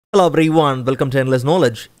Hello everyone, welcome to Endless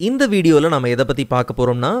Knowledge. இந்த வீடியோல நாம எதை பத்தி பார்க்க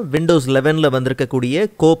போறோம்னா Windows 11ல வந்திருக்கக்கூடிய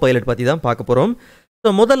Copilot பத்தி தான் பார்க்க போறோம்.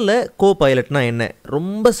 முதல்ல Copilotனா என்ன?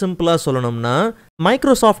 ரொம்ப சிம்பிளா சொல்லணும்னா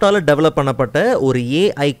மைக்ரோசாஃப்ட்டால டெவலப் பண்ணப்பட்ட ஒரு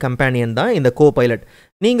AI கம்பேனியன் தான் இந்த Copilot.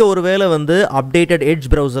 நீங்க ஒருவேளை அப்டேட்டட்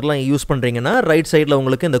எட்ஜ் பிரவுசர்லாம் யூஸ் பண்றீங்கன்னா ரைட் சைடுல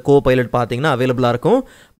உங்களுக்கு இந்த Copilot பாத்தீங்கன்னா அவேலபிளா இருக்கும்.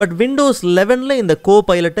 பட் Windows 11ல இந்த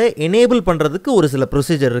Copilot-ஐ எனேபிள் பண்றதுக்கு ஒரு சில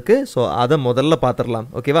ப்ரொசீஜர் இருக்கு. சோ அத முதல்ல பாத்துறலாம்.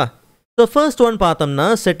 ஓகேவா? So first one பார்த்தோம்னா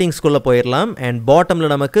செட்டிங்ஸ்குள்ள போயிடலாம் and bottomல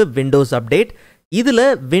நமக்கு Windows Update இதுல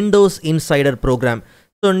Windows Insider Program.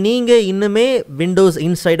 ஸோ நீங்கள் இன்னுமே Windows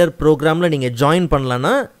Insider Programல நீங்கள் ஜாயின்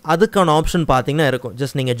பண்ணலன்னா அதுக்கான ஆப்ஷன் பார்த்தீங்கன்னா இருக்கும்.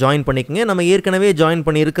 ஜஸ்ட் நீங்கள் ஜாயின் பண்ணிக்கங்க. நம்ம ஏற்கனவே ஜாயின்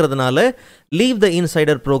பண்ணி இருக்கிறதுனால லீவ் த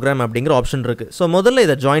இன்சைடர் ப்ரோக்ராம் அப்படிங்கிற ஆப்ஷன் இருக்குது. ஸோ முதல்ல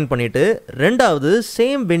இதை ஜாயின் பண்ணிவிட்டு ரெண்டாவது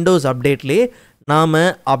சேம் Windows அப்டேட்லேயே நாம்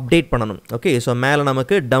அப்டேட் பண்ணணும். ஓகே, ஸோ மேலே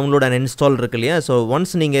நமக்கு டவுன்லோட் அண்ட் இன்ஸ்டால் இருக்கு இல்லையா? ஸோ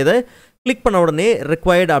ஒன்ஸ் நீங்கள் இதை கிளிக் பண்ண உடனே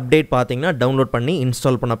ரிக்வயர்டு அப்டேட் பார்த்தீங்கன்னா டவுன்லோட் பண்ணி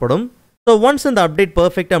இன்ஸ்டால் பண்ணப்படும். ஸோ ஒன்ஸ் இந்த அப்டேட்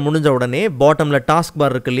பர்ஃபெக்டாக முடிஞ்ச உடனே பாட்டமில் டாஸ்க்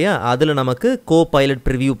பார் இருக்கு இல்லையா? அதில் நமக்கு Copilot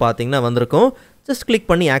ப்ரிவ்யூ பார்த்தீங்கன்னா வந்திருக்கும். ஜஸ்ட் கிளிக்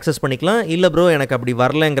பண்ணி ஆக்சஸ் பண்ணிக்கலாம். இல்லை ப்ரோ எனக்கு அப்படி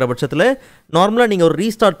வரலைங்கிற பட்சத்தில் நார்மலாக நீங்கள் ஒரு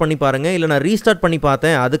ரீஸ்டார்ட் பண்ணி பாருங்கள். இல்லை நான் ரீஸ்டார்ட் பண்ணி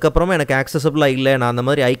பார்த்தேன் அதுக்கப்புறமா எனக்கு ஆக்சசபிளாக இல்லை, நான் அந்த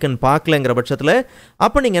மாதிரி ஐக்கன் பார்க்கலங்கிற பட்சத்தில்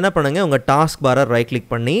அப்போ நீங்கள் என்ன பண்ணுங்கள், உங்கள் டாஸ்க் பாரை ரைட்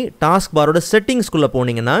கிளிக் பண்ணி டாஸ்க் பாரோட செட்டிங்ஸ்குள்ளே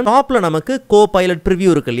போனீங்கன்னா டாப்பில் நமக்கு Copilot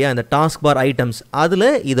ப்ரிவ்யூ இருக்கு இல்லையா? இந்த டாஸ்க் பார் ஐட்டம்ஸ் அதில்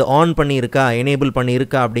இது ஆன் பண்ணியிருக்கா, எனேபிள்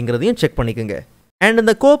பண்ணியிருக்கா அப்படிங்கிறதையும் செக் பண்ணிக்கோங்க. அண்ட்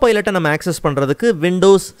இந்த Copilot-ஐ நம்ம ஆக்சஸ் பண்ணுறதுக்கு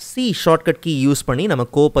Windows C shortcut key use பண்ணி நம்ம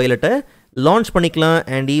Copilot-ஐ லான்ச் பண்ணிக்கலாம்.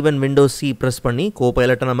 And even Windows C press பண்ணி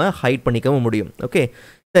Copilot-ஐ நம்ம ஹைட் பண்ணிக்கவும் முடியும். ஓகே,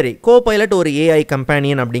 சரி, Copilot ஒரு AI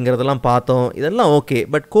கம்பேனியன் அப்படிங்கிறதெல்லாம் பார்த்தோம், இதெல்லாம் ஓகே.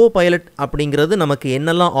 பட் Copilot அப்படிங்கிறது நமக்கு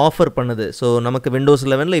என்னெல்லாம் ஆஃபர் பண்ணுது? ஸோ நமக்கு Windows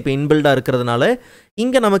 11ல் இப்போ இன்பில்டாக இருக்கிறதுனால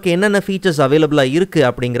இங்கே நமக்கு என்னென்ன ஃபீச்சர்ஸ் அவைலபிளாக இருக்குது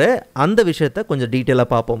அப்படிங்கிற அந்த விஷயத்தை கொஞ்சம்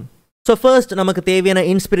டீட்டெயிலாக பார்ப்போம். ஸோ ஃபர்ஸ்ட் நமக்கு தேவையான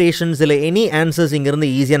இன்ஸ்பிரேஷன்ஸ் இல்லை எனி ஆன்சர்ஸ் இங்கேருந்து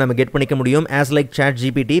ஈஸியாக நம்ம கெட் பண்ணிக்க முடியும் as like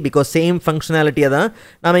ChatGPT. Because same ஃபங்க்ஷனாலிட்டியை தான்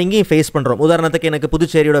நம்ம இங்கேயும் ஃபேஸ் பண்ணுறோம். உதாரணத்துக்கு எனக்கு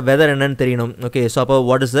புதுச்சேரியோட வெதர் என்னன்னு தெரியணும். ஓகே, ஸோ அப்போ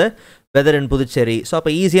what is the weather in Puducherry? So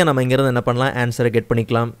அப்போ ஈஸியாக நம்ம இங்கேருந்து என்ன பண்ணலாம், ஆன்சரை கெட்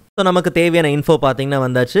பண்ணிக்கலாம். ஸோ நமக்கு தேவையான இன்ஃபோ பார்த்தீங்கன்னா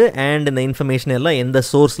வந்தாச்சு. அண்ட் இந்த இன்ஃபர்மேஷன் எல்லாம் எந்த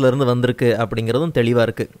சோர்ஸ்லேருந்து வந்திருக்கு அப்படிங்கிறதும் தெளிவாக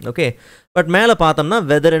இருக்குது. ஓகே, பட் மேலே பார்த்தோம்னா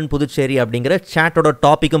வெதர் இன் புதுச்சேரி அப்படிங்கிற சேட்டோட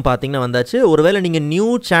டாப்பிக்கும் பார்த்தீங்கன்னா வந்தாச்சு. ஒருவேளை நீங்கள் நியூ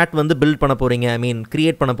சேட் பில்ட் பண்ண போகிறீங்க,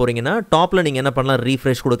 கிரியேட் பண்ண போகிறீங்கன்னா டாப்பில் நீங்கள் என்ன பண்ணலாம்,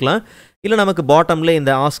 ரீஃப்ரெஷ் கொடுக்கலாம். இல்லை நமக்கு பாட்டமில்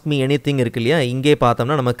இந்த ஆஸ்க் மீ எனிதிங் இருக்கு இல்லையா? இங்கே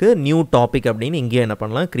பார்த்தோம்னா நமக்கு நியூ டாபிக் அப்படின்னு இங்கே என்ன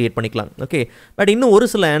பண்ணலாம், கிரியேட் பண்ணிக்கலாம். ஓகே, பட் இன்னும் ஒரு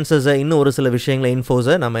சில ஆன்சர்ஸை, இன்னும் ஒரு சில விஷயங்களை,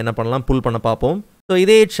 இன்ஃபோஸை நம்ம என்ன பண்ணலாம், புல் பண்ண பார்ப்போம். ஸோ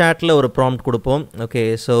இதே சேட்டில் ஒரு ப்ராம்ப்ட் கொடுப்போம். Okay,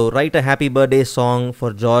 so right a happy birthday song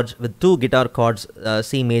for George with 2 guitar chords,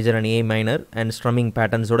 C major and A minor and strumming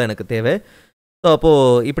பேட்டர்ன்ஸோடு எனக்கு தேவை. ஸோ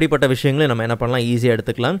அப்போது இப்படிப்பட்ட விஷயங்களை நம்ம என்ன பண்ணலாம், ஈஸியாக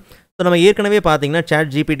எடுத்துக்கலாம். ஸோ நம்ம ஏற்கனவே பார்த்தீங்கன்னா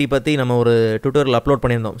ChatGPT பற்றி நம்ம ஒரு டுட்டோரியல் அப்லோட்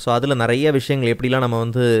பண்ணியிருந்தோம். ஸோ அதில் நிறைய விஷயங்கள் எப்படிலாம் நம்ம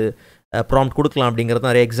ப்ராம்ப்ட் கொடுக்கலாம் அப்படிங்கிறது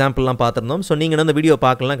நிறைய எக்ஸாம்பிள்லாம் பார்த்துருந்தோம். ஸோ நீங்கள் அந்த வீடியோ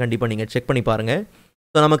பார்க்கலாம், கண்டிப்பாக நீங்கள் செக் பண்ணி பாருங்கள்.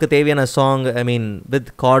 ஸோ நமக்கு தேவையான சாங் வித்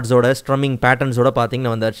கார்ட்ஸோட ஸ்ட்ரம்மிங் பேட்டர்ன்ஸோட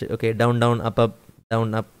பார்த்தீங்கன்னா வந்தாச்சு. Okay, down down up up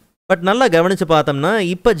down up. But நல்லா கவனித்து பார்த்தோம்னா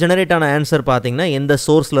இப்போ ஜெனரேட் ஆன ஆன்சர் பார்த்தீங்கன்னா எந்த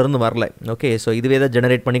சோர்ஸ்லேருந்து வரல. ஓகே, ஸோ இதுவே தான்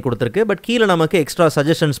ஜெனரேட் பண்ணி கொடுத்துருக்கு. பட் கீழே நமக்கு எக்ஸ்ட்ரா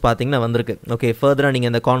சஜஷன்ஸ் பார்த்தீங்கன்னா வந்திருக்கு. ஓகே, ஃபர்தராக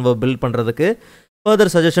நீங்கள் இந்த கான்வோ பில்ட் பண்ணுறதுக்கு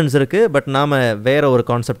ஃபர்தர் சஜஷன்ஸ் இருக்குது. பட் நாம் வேறு ஒரு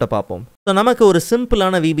கான்செப்டை பார்ப்போம். ஸோ நமக்கு ஒரு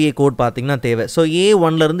சிம்பிளான VBA கோட் பார்த்தீங்கன்னா தேவை. ஸோ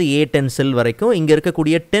A1லேருந்து A10 செல் வரைக்கும் இங்கே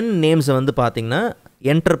இருக்கக்கூடிய 10 நேம்ஸை பார்த்தீங்கன்னா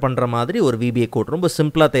என்டர் பண்ணுற மாதிரி ஒரு VBA கோட் ரொம்ப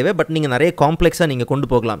சிம்பிளாக தேவை. பட் நீங்கள் நிறைய காம்ப்ளெக்ஸாக நீங்கள் கொண்டு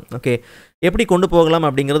போகலாம். ஓகே, எப்படி கொண்டு போகலாம்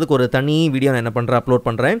அப்படிங்கிறதுக்கு ஒரு தனி வீடியோ நான் என்ன பண்ணுறேன், அப்லோட்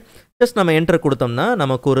பண்ணுறேன். ஜஸ்ட் நம்ம என்டர் கொடுத்தோம்னா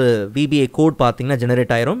நமக்கு ஒரு VBA கோட் பார்த்தீங்கன்னா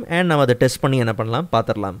ஜெனரேட் ஆயிரும். அண்ட் நம்ம அதை டெஸ்ட் பண்ணி என்ன பண்ணலாம்,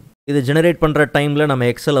 பார்த்துடலாம். இது ஜெனரேட் பண்ணுற டைமில் நம்ம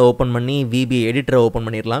எக்ஸலை ஓப்பன் பண்ணி VBA எடிட்டரை ஓப்பன்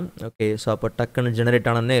பண்ணிடலாம். ஓகே, ஸோ அப்போ டக்குன்னு ஜெனரேட்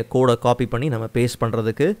ஆனோடனே கோடை காப்பி பண்ணி நம்ம பேஸ்ட்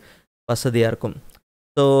பண்ணுறதுக்கு வசதியாக இருக்கும்.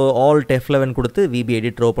 ஸோ ஆல்ட் F11 கொடுத்து VBA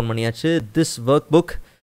எடிட்டர் ஓப்பன் பண்ணியாச்சு. This work book.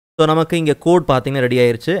 ஸோ நமக்கு இங்கே கோட் பார்த்தீங்கன்னா ரெடி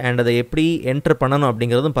ஆயிடுச்சு. அண்ட் அதை எப்படி என்டர் பண்ணணும்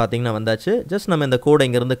அப்படிங்கிறதும் பார்த்தீங்கன்னா வந்தாச்சு. ஜஸ்ட் நம்ம இந்த கோடை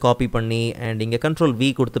இங்கேருந்து காப்பி பண்ணி அண்ட் இங்கே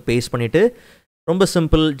Ctrl+V கொடுத்து பேஸ்ட் பண்ணிவிட்டு ரொம்ப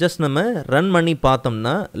சிம்பிள். ஜஸ்ட் நம்ம ரன் பண்ணி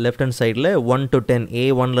பார்த்தோம்னா லெஃப்ட் ஹேண்ட் சைடில் 1 to 10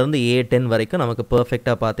 A1லேருந்து A10 வரைக்கும் நமக்கு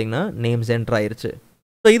பர்ஃபெக்டாக பார்த்தீங்கன்னா நேம்ஸ் என்டர் ஆயிடுச்சு.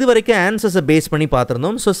 ஸோ இது வரைக்கும் ஆன்சர்ஸை பேஸ் பண்ணி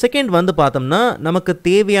பார்த்துருந்தோம். ஸோ செகண்ட் பார்த்தோம்னா நமக்கு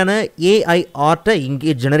தேவையான AI ஆர்ட்டை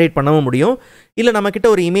இங்கே ஜெனரேட் பண்ணவும் முடியும். இல்லை நம்மக்கிட்ட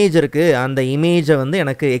ஒரு இமேஜ் இருக்குது, அந்த இமேஜை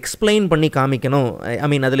எனக்கு எக்ஸ்பிளைன் பண்ணி காமிக்கணும்.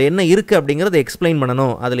 அதில் என்ன இருக்குது அப்படிங்கிறத எக்ஸ்பிளைன்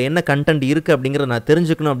பண்ணணும், அதில் என்ன கண்டென்ட் இருக்குது அப்படிங்கிறத நான்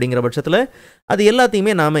தெரிஞ்சுக்கணும். அப்படிங்கிற பட்சத்தில் அது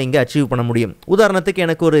எல்லாத்தையுமே நாம் இங்கே அச்சீவ் பண்ண முடியும். உதாரணத்துக்கு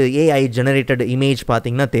எனக்கு ஒரு AI ஜெனரேட்டட் இமேஜ்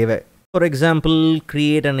பார்த்தீங்கன்னா தேவை. For example,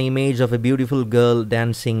 create an image of a beautiful girl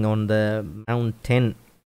dancing on the mountain.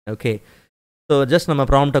 Okay, so just நம்ம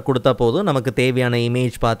ப்ராம்ப்டை கொடுத்தா போதும், நமக்கு தேவையான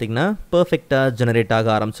இமேஜ் பார்த்தீங்கன்னா பர்ஃபெக்டாக ஜெனரேட் ஆக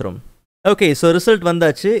ஆரம்பிச்சிடும். ஓகே, ஸோ ரிசல்ட்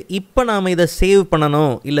வந்தாச்சு. இப்போ நாம் இதை சேவ்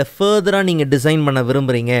பண்ணணும், இல்லை ஃபர்தராக நீங்கள் டிசைன் பண்ண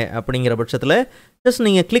விரும்புகிறீங்க அப்படிங்கிற பட்சத்தில் ஜஸ்ட்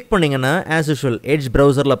நீங்கள் கிளிக் பண்ணிங்கன்னா ஆஸ் யூஷுவல் எட்ஜ்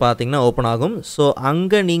ப்ரௌசரில் பார்த்தீங்கன்னா ஓப்பன் ஆகும். ஸோ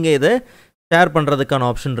அங்கே நீங்கள் இதை ஷேர் பண்ணுறதுக்கான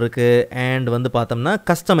ஆப்ஷன் இருக்குது. அண்ட் வந்து பார்த்தோம்னா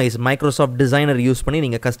கஸ்டமைஸ் மைக்ரோசாஃப்ட் டிசைனர் யூஸ் பண்ணி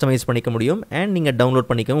நீங்கள் கஸ்டமைஸ் பண்ணிக்க முடியும். அண்ட் நீங்கள்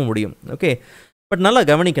டவுன்லோட் பண்ணிக்கவும் முடியும். ஓகே, பட் நல்லா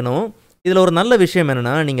கவனிக்கணும். இதில் ஒரு நல்ல விஷயம்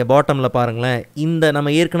என்னென்னா, நீங்கள் பாட்டமில் பாருங்களேன், இந்த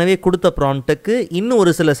நம்ம ஏற்கனவே கொடுத்த ப்ராம்ப்ட்டுக்கு இன்னும்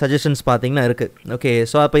ஒரு சில சஜஷன்ஸ் பார்த்தீங்கன்னா இருக்குது. ஓகே,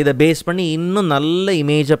 ஸோ அப்போ இதை பேஸ் பண்ணி இன்னும் நல்ல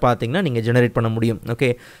இமேஜை பார்த்தீங்கன்னா நீங்கள் ஜெனரேட் பண்ண முடியும். ஓகே,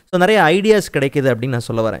 ஸோ நிறைய ஐடியாஸ் கிடைக்குது அப்படின்னு நான்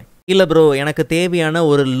சொல்ல வரேன். இல்லை ப்ரோ, எனக்கு தேவையான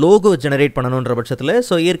ஒரு லோகோ ஜெனரேட் பண்ணணுன்ற பட்சத்தில்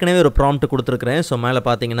ஸோ ஏற்கனவே ஒரு ப்ராம்ப்ட் கொடுத்துருக்குறேன். ஸோ மேலே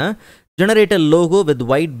பார்த்தீங்கன்னா generate a logo with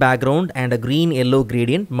white background and a green yellow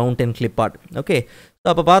gradient mountain clip art. Okay, so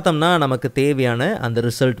அப்போ பார்த்தோம்னா நமக்கு தேவையான அந்த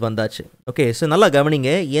ரிசல்ட் வந்தாச்சு. ஓகே, ஸோ நல்லா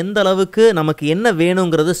கவனிங்க, எந்த அளவுக்கு நமக்கு என்ன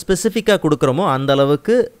வேணுங்கிறது ஸ்பெசிஃபிக்காக கொடுக்குறோமோ அந்த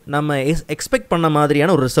அளவுக்கு நம்ம எக்ஸ்பெக்ட் பண்ண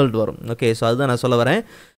மாதிரியான ஒரு ரிசல்ட் வரும். ஓகே, ஸோ அதுதான் நான் சொல்ல வரேன்.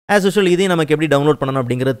 ஆஸ் யூஷுவல் இதையும் நமக்கு எப்படி டவுன்லோட் பண்ணணும்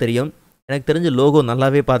அப்படிங்கிறது தெரியும். எனக்கு தெரிஞ்ச லோகோ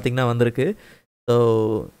நல்லாவே பார்த்தீங்கன்னா வந்திருக்கு. ஸோ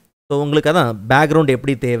உங்களுக்கு அதான் பேக்ரவுண்ட்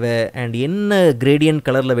எப்படி தேவை அண்ட் என்ன கிரேடியன்ட்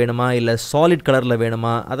கலரில் வேணுமா இல்லை சாலிட் கலரில்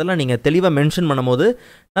வேணுமா அதெல்லாம் நீங்கள் தெளிவாக மென்ஷன் பண்ணும்போது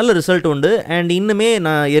நல்ல ரிசல்ட் உண்டு. அண்ட் இன்னுமே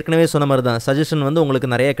நான் ஏற்கனவே சொன்ன மாதிரி தான் சஜஷன் வந்து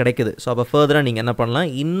உங்களுக்கு நிறைய கிடைக்குது. ஸோ அப்போ ஃபர்தராக நீங்கள் என்ன பண்ணலாம்,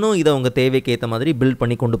 இன்னும் இதை உங்கள் தேவைக்கு ஏற்ற மாதிரி பில்ட்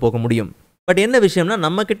பண்ணி கொண்டு போக முடியும். பட் என்ன விஷயம்னா,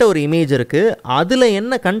 நம்மக்கிட்ட ஒரு இமேஜ் இருக்குது, அதில்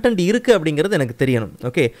என்ன கண்டென்ட் இருக்குது அப்படிங்கிறது எனக்கு தெரியணும்.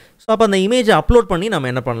 ஓகே, ஸோ அப்போ அந்த இமேஜை அப்லோட் பண்ணி நம்ம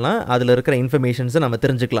என்ன பண்ணலாம், அதில் இருக்கிற இன்ஃபர்மேஷன்ஸை நம்ம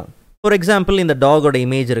தெரிஞ்சுக்கலாம். ஃபார் எக்ஸாம்பிள் இந்த டாகோட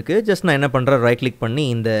இமேஜ் இருக்குது. ஜஸ்ட் நான் என்ன பண்ணுறேன், ரைட் கிளிக் பண்ணி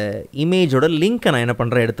இந்த இமேஜோட லிங்க்கை நான் என்ன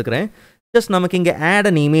பண்ணுறேன் எடுத்துக்கிறேன். ஜஸ்ட் நமக்கு இங்கே ஆட்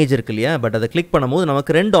அன் இமேஜ் இருக்கு இல்லையா, பட் அதை கிளிக் பண்ணும்போது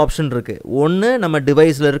நமக்கு 2 ஆப்ஷன் இருக்குது. ஒன்று, நம்ம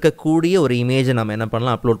டிவைஸில் இருக்கக்கூடிய ஒரு இமேஜை நம்ம என்ன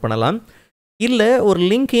பண்ணலாம், அப்லோட் பண்ணலாம். இல்லை ஒரு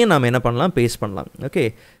லிங்க்கையும் நம்ம என்ன பண்ணலாம், பேஸ்ட் பண்ணலாம். ஓகே,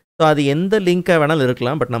 ஸோ அது எந்த லிங்காக வேணாலும்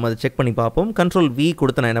இருக்கலாம், பட் நம்ம அதை செக் பண்ணி பார்ப்போம். Ctrl+V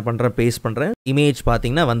கொடுத்து நான் என்ன பண்ணுறேன், பேஸ்ட் பண்ணுறேன். இமேஜ்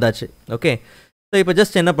பார்த்தீங்கன்னா வந்தாச்சு. ஓகே, ஸோ இப்போ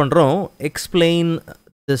ஜஸ்ட் என்ன பண்ணுறோம், எக்ஸ்பிளைன்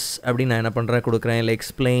திஸ் அப்படின்னு நான் என்ன பண்ணுறேன் கொடுக்குறேன். இல்லை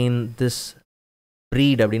எக்ஸ்பிளைன் திஸ்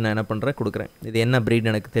ப்ரீட் அப்படின்னு நான் என்ன பண்ணுறேன் கொடுக்குறேன். இது என்ன ப்ரீட்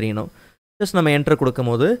எனக்கு தெரியணும். ஜஸ்ட் நம்ம என்ட்ரு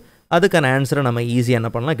கொடுக்கும் போது அதுக்கான ஆன்சரை நம்ம ஈஸியாக என்ன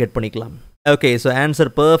பண்ணலாம், கெட் பண்ணிக்கலாம். ஓகே, ஸோ ஆன்சர்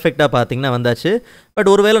பர்ஃபெக்டாக பார்த்தீங்கன்னா வந்தாச்சு. பட்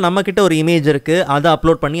ஒருவேளை நம்மக்கிட்ட ஒரு இமேஜ் இருக்குது, அதை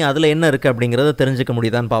அப்லோட் பண்ணி அதில் என்ன இருக்குது அப்படிங்கிறத தெரிஞ்சுக்க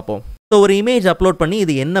முடியுதான்னு பார்ப்போம். ஸோ ஒரு இமேஜ் அப்லோட் பண்ணி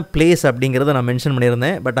இது என்ன பிளேஸ் அப்படிங்கிறத நான் மென்ஷன்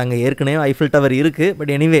பண்ணியிருந்தேன். பட் அங்கே ஏற்கனவே ஐஃபில் டவர் இருக்குது.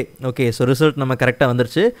 But anyway okay, so result நம்ம கரெக்டாக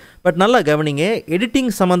வந்துருச்சு. பட் நல்லா கவனிங்க,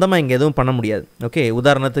 எடிட்டிங் சம்மந்தமாக இங்கே எதுவும் பண்ண முடியாது. ஓகே,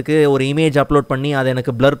 உதாரணத்துக்கு ஒரு இமேஜ் அப்லோட் பண்ணி அதை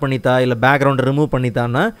எனக்கு பிளர் பண்ணித்தா இல்லை பேக்ரவுண்டை ரிமூவ்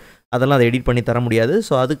பண்ணித்தான்னா அதெல்லாம் அதை எடிட் பண்ணி தர முடியாது.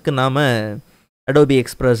 ஸோ அதுக்கு நாம் அடோபி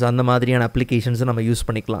எக்ஸ்பிரஸ் அந்த மாதிரியான அப்ளிகேஷன்ஸை நம்ம யூஸ்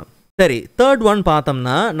பண்ணிக்கலாம். சரி, தேர்ட் ஒன்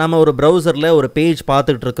பார்த்தோம்னா, நம்ம ஒரு ப்ரௌசரில் ஒரு பேஜ்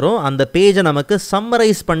பார்த்துட்டு இருக்கிறோம். அந்த பேஜை நமக்கு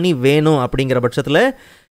சம்மரைஸ் பண்ணி வேணும் அப்படிங்கிற பட்சத்தில்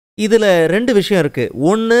இதில் 2 விஷயம் இருக்குது.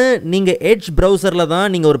 ஒன்று, நீங்கள் எட்ஜ் ப்ரௌசரில்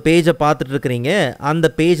தான் நீங்கள் ஒரு பேஜை பார்த்துட்டு இருக்கிறீங்க, அந்த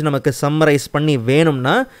பேஜ் நமக்கு சம்மரைஸ் பண்ணி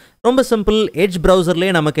வேணும்னா ரொம்ப சிம்பிள். எட்ஜ்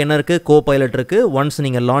ப்ரௌசர்லேயே நமக்கு என்ன இருக்குது, கோபைலட் இருக்குது. ஒன்ஸ்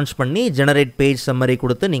நீங்கள் லான்ச் பண்ணி ஜெனரேட் பேஜ் சம்மரி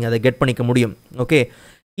கொடுத்து நீங்கள் அதை கெட் பண்ணிக்க முடியும். ஓகே,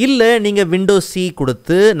 இல்லை நீங்கள் விண்டோஸ் C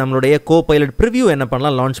கொடுத்து நம்மளுடைய கோபைலட் ப்ரிவ்யூ என்ன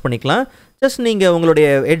பண்ணலாம், லான்ச் பண்ணிக்கலாம். ஜஸ்ட் நீங்கள் உங்களுடைய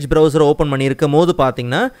எட்ஜ் ப்ரௌசரை ஓப்பன் பண்ணியிருக்கும் போது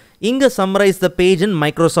பார்த்தீங்கன்னா இங்கே சம்மரைஸ் த பேஜ் இன்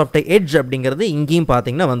மைக்ரோசாஃப்ட் எட்ஜ் அப்படிங்கிறது இங்கேயும்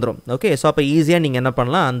பார்த்தீங்கன்னா வந்துடும். ஓகே, ஸோ அப்போ ஈஸியாக நீங்கள் என்ன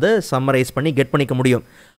பண்ணலாம், அந்த சம்மரைஸ் பண்ணி கெட் பண்ணிக்க முடியும்.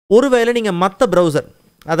 ஒருவேளை நீங்கள் மற்ற browser,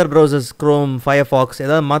 other browsers, Chrome, Firefox,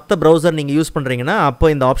 ஏதாவது மற்ற ப்ரௌசர் நீங்கள் யூஸ் பண்ணுறீங்கன்னா அப்போ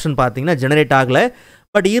இந்த ஆப்ஷன் பார்த்தீங்கன்னா ஜெனரேட் ஆகலை.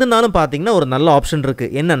 பட் இருந்தாலும் பார்த்தீங்கன்னா ஒரு நல்ல ஆப்ஷன்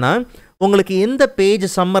இருக்குது. என்னென்னா, உங்களுக்கு எந்த பேஜ்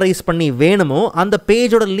சம்மரைஸ் பண்ணி வேணுமோ அந்த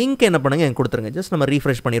பேஜோட லிங்க் என்ன பண்ணுங்கள் எனக்கு கொடுத்துருங்க. ஜஸ்ட் நம்ம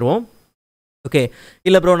ரீஃப்ரெஷ் பண்ணிடுவோம். ஓகே,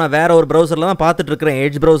 இல்லை ப்ரோ, நான் வேறு ஒரு ப்ரௌசரில் தான் பார்த்துட்டு இருக்கிறேன்,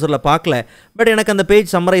 எட்ஜ் ப்ரௌசரில் பார்க்கல, பட் எனக்கு அந்த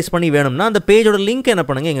பேஜ் சம்மரைஸ் பண்ணி வேணும்னா அந்த பேஜோட லிங்க் என்ன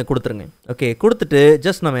பண்ணுங்கள் இங்கே கொடுத்துருங்க. ஓகே, கொடுத்துட்டு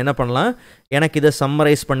ஜஸ்ட் நம்ம என்ன பண்ணலாம், எனக்கு இதை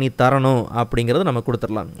சம்மரைஸ் பண்ணி தரணும் அப்படிங்கிறத நம்ம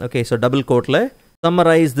கொடுத்துடலாம். ஓகே, ஸோ டபுள் கோட்டில்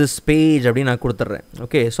சம்மரைஸ் திஸ் பேஜ் அப்படின்னு நான் கொடுத்துட்றேன்.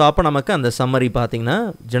 ஓகே, ஸோ அப்போ நமக்கு அந்த சம்மரி பார்த்தீங்கன்னா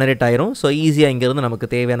ஜெனரேட் ஆயிரும். ஸோ ஈஸியாக இங்கேருந்து நமக்கு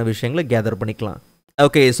தேவையான விஷயங்களை கேதர் பண்ணிக்கலாம்.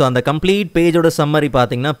 ஓகே, ஸோ அந்த கம்ப்ளீட் பேஜோட சம்மரி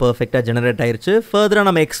பார்த்தீங்கன்னா பர்ஃபெக்டாக ஜெனரேட் ஆயிடுச்சு. ஃபர்தராக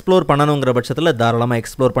நம்ம எக்ஸ்ப்ளோர் பண்ணணுங்கிற பட்சத்தில் தாராளமாக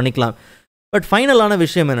எக்ஸ்ப்ளோர் பண்ணிக்கலாம். பட் ஃபைனலான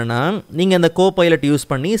விஷயம் என்னென்னா, நீங்கள் அந்த கோபைலட் யூஸ்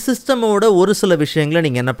பண்ணி சிஸ்டமோட ஒரு சில விஷயங்களை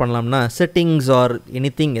நீங்கள் என்ன பண்ணலாம்னா, செட்டிங்ஸ் ஆர்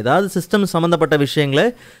எனிதிங், ஏதாவது சிஸ்டம் சம்மந்தப்பட்ட விஷயங்களை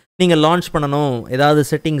நீங்கள் லான்ச் பண்ணணும், ஏதாவது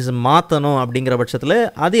செட்டிங்ஸ் மாற்றணும் அப்படிங்கிற பட்சத்தில்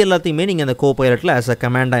அது எல்லாத்தையுமே நீங்கள் அந்த கோபைலட்டில் ஆஸ் அ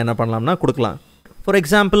கமாண்டாக என்ன பண்ணலாம்னா கொடுக்கலாம். ஃபார்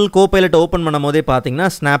எக்ஸாம்பிள், கோபைலட் ஓப்பன் பண்ணும் போதே பார்த்தீங்கன்னா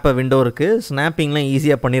ஸ்னாப்பை விண்டோ இருக்குது, ஸ்னாப்பிங்லாம்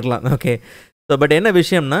ஈஸியாக பண்ணிடலாம். ஓகே, ஸோ பட் என்ன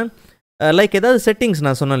விஷயம்னா, லைக் ஏதாவது செட்டிங்ஸ்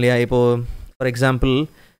நான் சொன்னேன் இல்லையா, இப்போது for example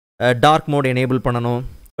dark mode enable பண்ணணும்.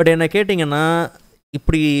 பட் என்ன கேட்டிங்கன்னா,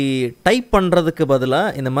 இப்படி டைப் பண்ணுறதுக்கு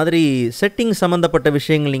பதிலாக இந்த மாதிரி செட்டிங் சம்மந்தப்பட்ட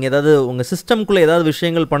விஷயங்கள் நீங்கள் ஏதாவது உங்கள் சிஸ்டம்குள்ளே ஏதாவது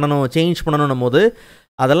விஷயங்கள் பண்ணணும், சேஞ்ச் பண்ணணும் போது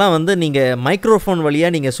அதெல்லாம் வந்து நீங்கள் மைக்ரோஃபோன்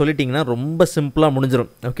வழியாக நீங்கள் சொல்லிட்டிங்கன்னா ரொம்ப சிம்பிளாக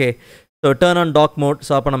முடிஞ்சிடும். Okay, so turn on dark mode.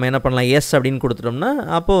 So அப்போ நம்ம என்ன பண்ணலாம், எஸ் அப்படின்னு கொடுத்துட்டோம்னா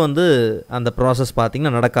அப்போது வந்து அந்த ப்ராசஸ்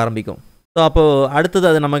பார்த்திங்கன்னா நடக்க ஆரம்பிக்கும். ஸோ அப்போது அடுத்தது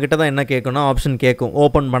அது நம்மக்கிட்ட தான் என்ன கேட்கணும், ஆப்ஷன் கேட்கும்,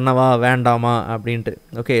 ஓப்பன் பண்ணவா வேண்டாமா அப்படின்ட்டு.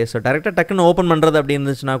 ஓகே, ஸோ டேரெக்டாக டக்குன்னு ஓப்பன் பண்ணுறது அப்படி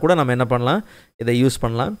இருந்துச்சுன்னா கூட நம்ம என்ன பண்ணலாம், இதை யூஸ்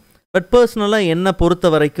பண்ணலாம். பட் பர்சனலாக என்னை பொறுத்த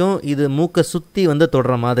வரைக்கும் இது மூக்கை சுற்றி வந்து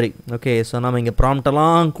தொடுற மாதிரி. ஓகே, ஸோ நம்ம இங்கே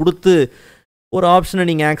ப்ராம்ப்டெல்லாம் கொடுத்து ஒரு ஆப்ஷனை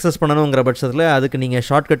நீங்கள் ஆக்சஸ் பண்ணணுங்கிற பட்சத்தில் அதுக்கு நீங்கள்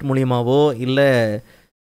ஷார்ட்கட் மூலியமாகவோ இல்லை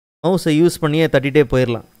மவுஸை யூஸ் பண்ணியே தட்டிகிட்டே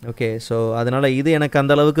போயிடலாம். ஓகே, ஸோ அதனால் இது எனக்கு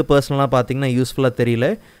அந்தளவுக்கு பர்சனலாக பார்த்தீங்கன்னா யூஸ்ஃபுல்லாக தெரியல.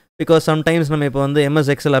 பிகாஸ் சம்டைம்ஸ் நம்ம இப்போ வந்து MS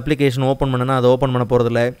Excel அப்ளிகேஷன் ஓப்பன் பண்ணனா அதை ஓப்பன் பண்ண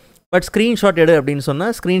போகிறதில்ல. பட் ஸ்க்ரீன்ஷாட் எடு அப்படின்னு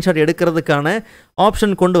சொன்னால் ஸ்க்ரீன்ஷாட் எடுக்கிறதுக்கான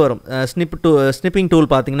ஆப்ஷன் கொண்டு வரும். ஸ்னிப்பிங்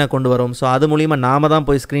டூல் பார்த்தீங்கன்னா கொண்டு வரும். ஸோ அது மூலிமா நாம தான்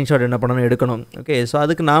போய் ஸ்க்ரீன்ஷாட் என்ன பண்ணணும், எடுக்கணும். ஓகே, ஸோ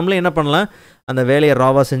அதுக்கு நாமளே என்ன பண்ணலாம், அந்த வேலையை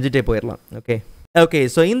ராவாக செஞ்சுட்டே போயிடலாம். ஓகே,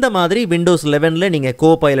 ஸோ இந்த மாதிரி விண்டோஸ் 11ல் நீங்கள்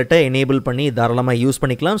கோபைலட்டை எனேபிள் பண்ணி தாராளமாக யூஸ்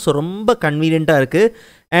பண்ணிக்கலாம். ஸோ ரொம்ப கன்வீனியண்ட்டாக இருக்குது.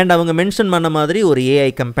 அண்ட் அவங்க மென்ஷன் பண்ண மாதிரி ஒரு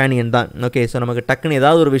AI கம்பேனியன் தான். ஓகே, ஸோ நமக்கு டக்குன்னு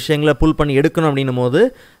ஏதாவது ஒரு விஷயங்களை புல் பண்ணி எடுக்கணும் அப்படின்னும் போது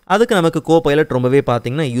அதுக்கு நமக்கு கோபைலட் ரொம்பவே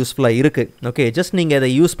பார்த்தீங்கன்னா யூஸ்ஃபுல்லாக இருக்குது. ஓகே, ஜஸ்ட் நீங்கள் அதை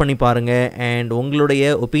யூஸ் பண்ணி பாருங்கள். அண்ட் உங்களுடைய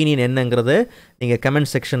ஒப்பீனியன் என்னங்கிறத நீங்கள்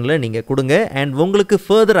கமெண்ட் செக்ஷனில் நீங்கள் கொடுங்க. அண்ட் உங்களுக்கு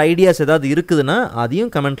ஃபர்தர் ஐடியாஸ் ஏதாவது இருக்குதுன்னா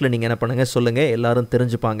அதையும் கமெண்ட்டில் நீங்கள் என்ன பண்ணுங்கள், சொல்லுங்கள், எல்லோரும்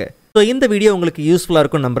தெரிஞ்சுப்பாங்க. ஸோ இந்த வீடியோ உங்களுக்கு யூஸ்ஃபுல்லாக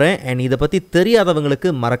இருக்கும்னு நம்புகிறேன். அண்ட் இதை பற்றி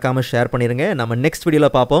தெரியாதவங்களுக்கு மறக்காமல் ஷேர் பண்ணிடுங்க. நம்ம நெக்ஸ்ட்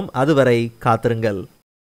வீடியோவில் பார்ப்போம். அதுவரை காத்திருங்கள்.